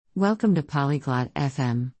Welcome to Polyglot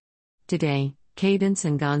FM. Today, Cadence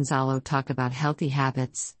and Gonzalo talk about healthy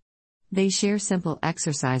habits. They share simple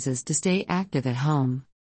exercises to stay active at home.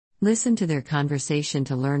 Listen to their conversation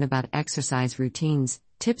to learn about exercise routines,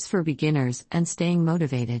 tips for beginners, and staying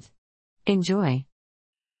motivated. Enjoy.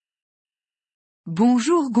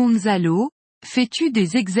 Bonjour Gonzalo, fais-tu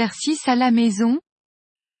des exercices à la maison?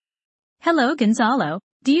 Hello Gonzalo,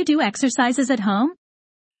 do you do exercises at home?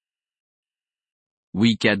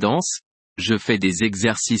 Oui Cadence, je fais des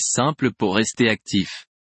exercices simples pour rester actif.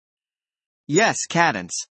 Yes,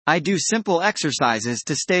 Cadence, I do simple exercises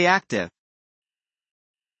to stay active.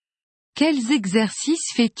 Quels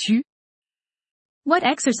exercices fais-tu? What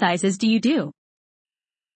exercises do you do?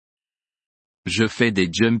 Je fais des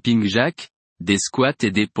jumping jacks, des squats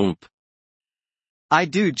et des pompes. I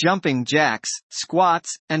do jumping jacks,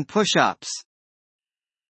 squats, and push-ups.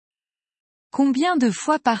 Combien de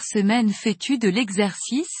fois par semaine fais-tu de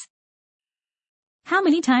l'exercice? How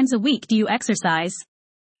many times a week do you exercise?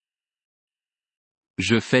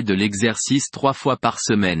 Je fais de l'exercice 3 fois par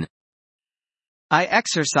semaine. I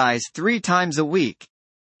exercise 3 times a week.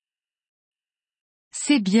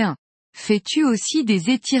 C'est bien. Fais-tu aussi des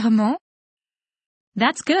étirements?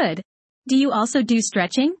 That's good. Do you also do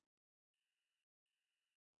stretching?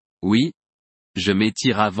 Oui. Je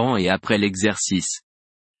m'étire avant et après l'exercice.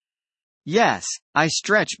 Yes, I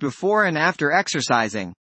stretch before and after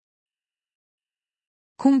exercising.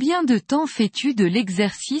 Combien de temps fais-tu de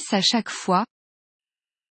l'exercice à chaque fois?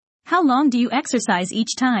 How long do you exercise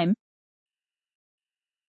each time?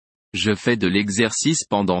 Je fais de l'exercice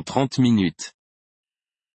pendant 30 minutes.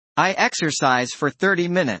 I exercise for 30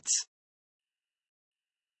 minutes.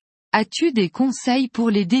 As-tu des conseils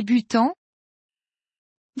pour les débutants?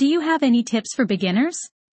 Do you have any tips for beginners?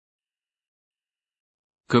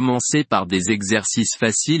 Commencez par des exercices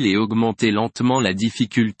faciles et augmentez lentement la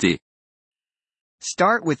difficulté.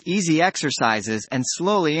 Start with easy exercises and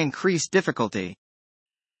slowly increase difficulty.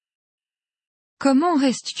 Comment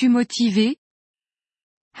restes-tu motivé?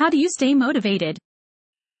 How do you stay motivated?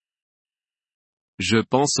 Je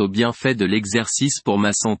pense aux bienfaits de l'exercice pour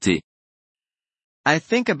ma santé. I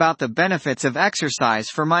think about the benefits of exercise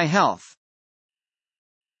for my health.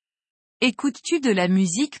 Écoutes-tu de la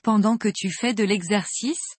musique pendant que tu fais de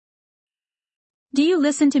l'exercice? Do you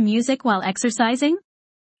listen to music while exercising?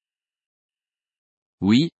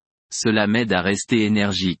 Oui, cela m'aide à rester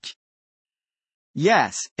énergique.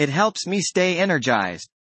 Yes, it helps me stay energized.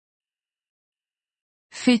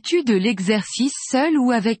 Fais-tu de l'exercice seul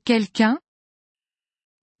ou avec quelqu'un?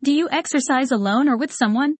 Do you exercise alone or with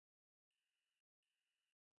someone?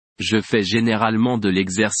 Je fais généralement de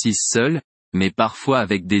l'exercice seul, mais parfois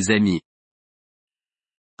avec des amis.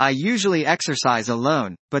 I usually exercise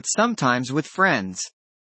alone, but sometimes with friends.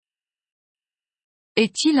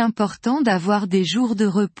 Est-il important d'avoir des jours de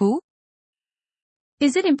repos?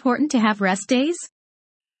 Is it important to have rest days?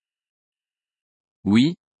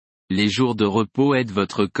 Oui. Les jours de repos aident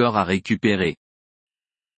votre corps à récupérer.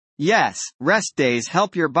 Yes, rest days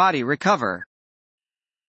help your body recover.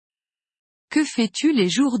 Que fais-tu les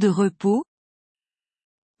jours de repos?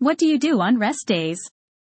 What do you do on rest days?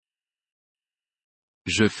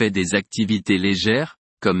 Je fais des activités légères,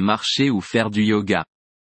 comme marcher ou faire du yoga.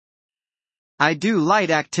 I do light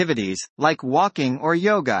activities, like walking or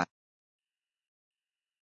yoga.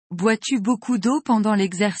 Bois-tu beaucoup d'eau pendant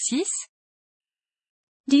l'exercice?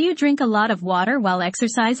 Do you drink a lot of water while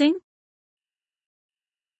exercising?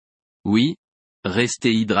 Oui.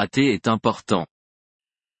 Rester hydraté est important.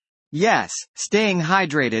 Yes, staying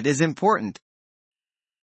hydrated is important.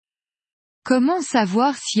 Comment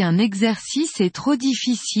savoir si un exercice est trop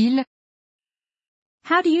difficile?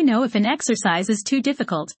 How do you know if an exercise is too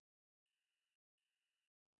difficult?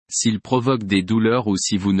 S'il provoque des douleurs ou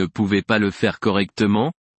si vous ne pouvez pas le faire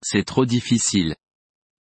correctement, c'est trop difficile.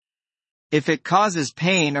 If it causes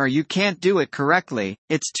pain or you can't do it correctly,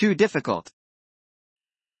 it's too difficult.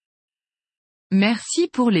 Merci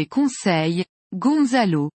pour les conseils,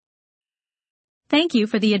 Gonzalo. Thank you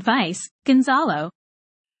for the advice, Gonzalo.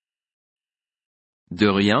 De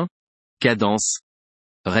rien. Cadence.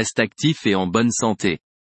 Reste actif et en bonne santé.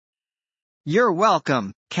 You're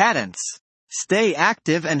welcome, Cadence. Stay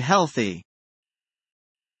active and healthy.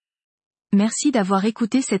 Merci d'avoir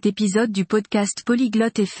écouté cet épisode du podcast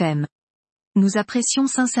Polyglotte FM. Nous apprécions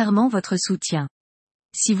sincèrement votre soutien.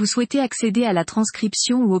 Si vous souhaitez accéder à la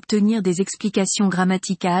transcription ou obtenir des explications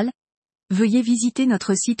grammaticales, veuillez visiter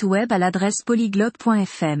notre site web à l'adresse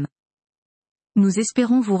polyglotte.fm. Nous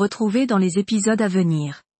espérons vous retrouver dans les épisodes à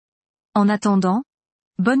venir. En attendant,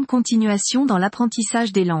 bonne continuation dans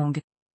l'apprentissage des langues.